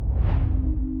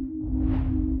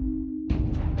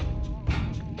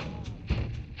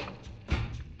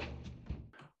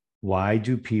Why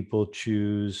do people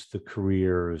choose the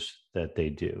careers that they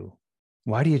do?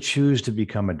 Why do you choose to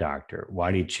become a doctor?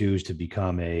 Why do you choose to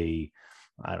become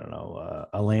I don't know,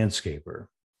 a landscaper?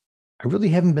 I really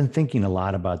haven't been thinking a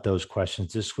lot about those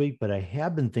questions this week, but I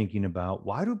have been thinking about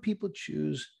why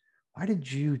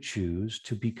did you choose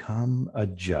to become a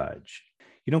judge?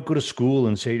 You don't go to school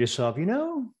and say to yourself,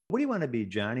 what do you want to be,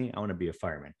 Johnny? I want to be a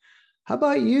fireman. How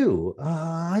about you?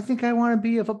 I think I want to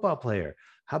be a football player.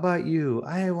 How about you?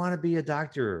 I want to be a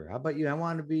doctor. How about you? I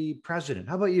want to be president.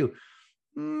 How about you?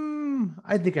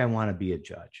 I think I want to be a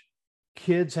judge.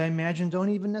 Kids, I imagine, don't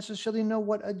even necessarily know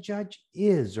what a judge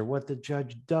is or what the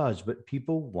judge does, but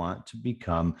people want to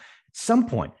become, at some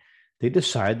point, they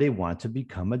decide they want to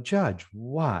become a judge.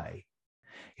 Why?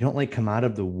 You don't like come out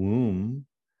of the womb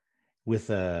with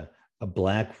a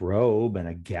black robe and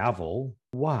a gavel.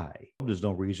 Why? There's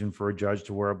no reason for a judge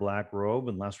to wear a black robe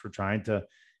unless we're trying to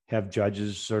have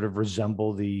judges sort of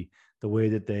resemble the way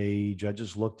that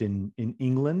judges looked in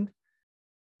England.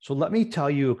 So let me tell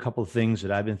you a couple of things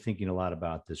that I've been thinking a lot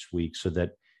about this week so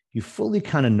that you fully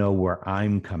kind of know where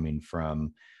I'm coming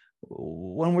from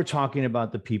when we're talking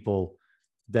about the people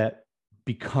that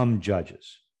become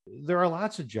judges. There are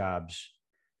lots of jobs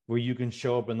where you can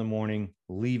show up in the morning,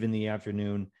 leave in the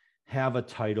afternoon, have a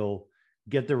title,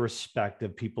 get the respect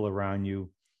of people around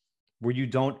you, where you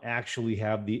don't actually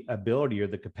have the ability or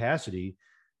the capacity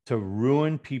to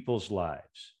ruin people's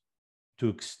lives, to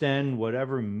extend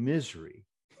whatever misery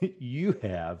you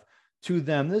have to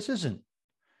them. This isn't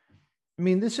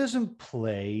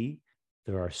play.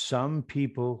 There are some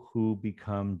people who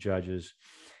become judges.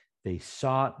 They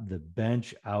sought the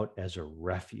bench out as a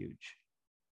refuge.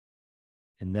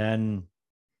 And then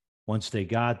once they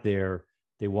got there,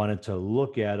 they wanted to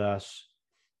look at us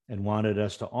and wanted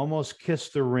us to almost kiss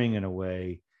the ring in a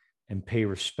way and pay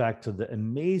respect to the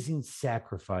amazing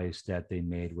sacrifice that they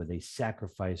made, where they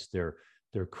sacrificed their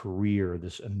career,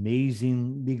 this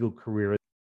amazing legal career.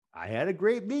 I had a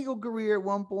great legal career at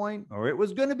one point, or it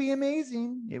was going to be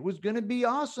amazing. It was going to be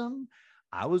awesome.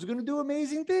 I was going to do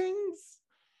amazing things.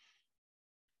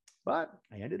 But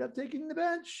I ended up taking the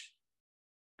bench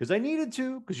because I needed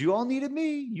to, because you all needed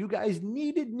me. You guys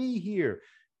needed me here.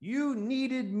 You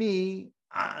needed me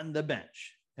on the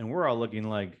bench. And we're all looking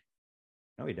like,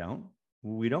 no, we don't.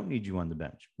 We don't need you on the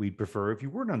bench. We'd prefer if you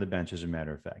weren't on the bench, as a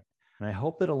matter of fact. And I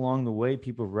hope that along the way,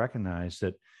 people recognize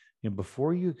that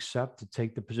before you accept to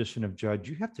take the position of judge,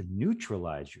 you have to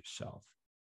neutralize yourself.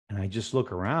 And I just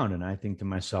look around and I think to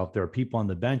myself, there are people on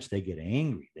the bench, they get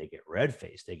angry, they get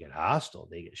red-faced, they get hostile,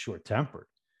 they get short-tempered.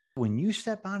 When you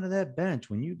step onto that bench,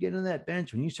 when you get on that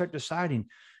bench, when you start deciding,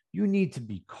 you need to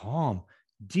be calm,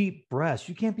 deep breaths.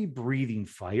 You can't be breathing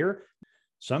fire.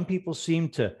 Some people seem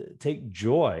to take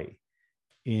joy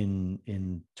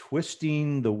in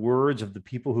twisting the words of the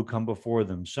people who come before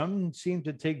them. Some seem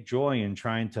to take joy in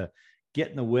trying to get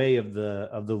in the way of the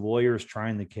lawyers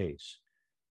trying the case.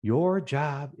 Your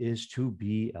job is to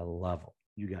be a level.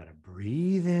 You got to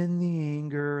breathe in the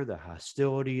anger, the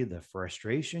hostility, the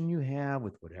frustration you have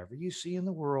with whatever you see in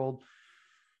the world.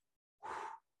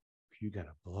 You got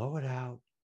to blow it out.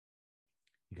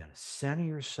 You got to center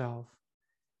yourself,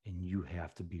 and you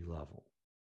have to be level.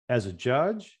 As a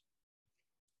judge,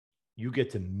 you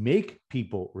get to make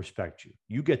people respect you.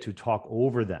 You get to talk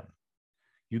over them.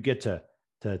 You get to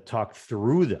talk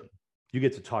through them. You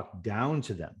get to talk down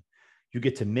to them. You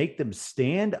get to make them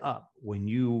stand up when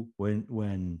you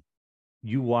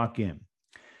walk in.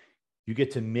 You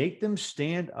get to make them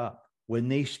stand up when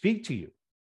they speak to you.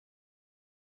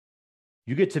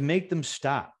 You get to make them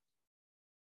stop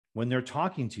when they're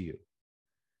talking to you.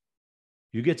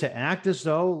 You get to act as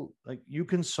though like you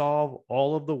can solve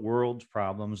all of the world's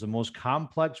problems, the most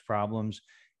complex problems,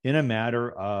 in a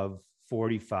matter of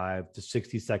 45 to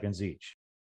 60 seconds each.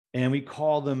 And we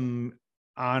call them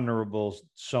honorable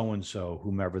so-and-so,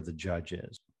 whomever the judge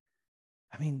is.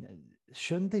 I mean,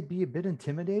 shouldn't they be a bit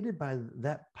intimidated by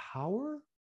that power?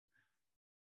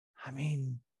 I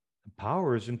mean, the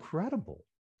power is incredible.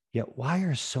 Yet why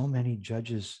are so many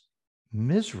judges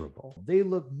miserable? They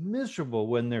look miserable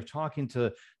when they're talking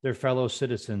to their fellow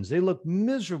citizens. They look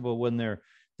miserable when they're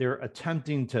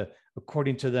attempting to,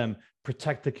 according to them,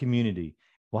 protect the community.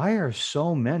 Why do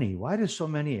so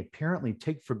many apparently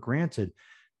take for granted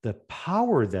the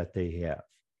power that they have?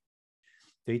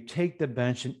 They take the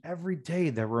bench, and every day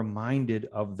they're reminded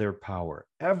of their power.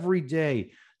 Every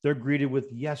day they're greeted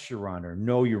with, yes, Your Honor,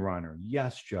 no, Your Honor,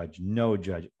 yes, Judge, no,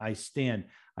 Judge, I stand,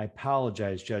 I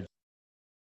apologize, Judge.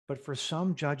 But for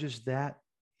some judges, that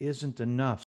isn't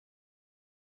enough.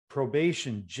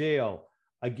 Probation, jail,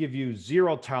 I give you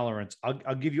zero tolerance.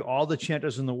 I'll give you all the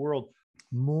chances in the world.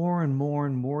 more and more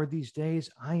and more these days,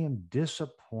 I am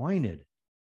disappointed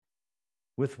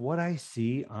with what I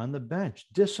see on the bench.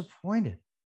 Disappointed.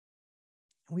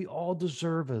 We all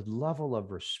deserve a level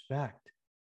of respect.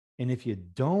 And if you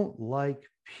don't like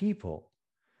people,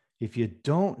 if you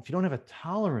don't have a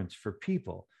tolerance for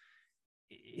people,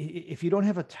 if you don't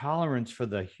have a tolerance for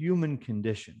the human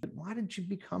condition, why did you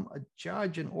become a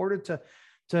judge in order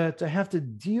to have to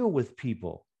deal with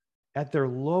people at their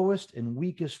lowest and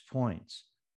weakest points?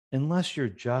 Unless you're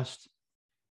just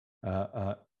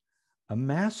a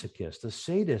masochist, a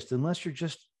sadist, unless you're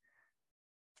just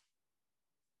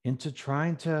into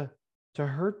trying to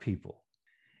hurt people.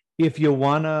 If you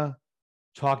want to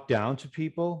talk down to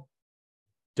people,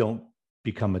 don't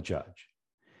become a judge.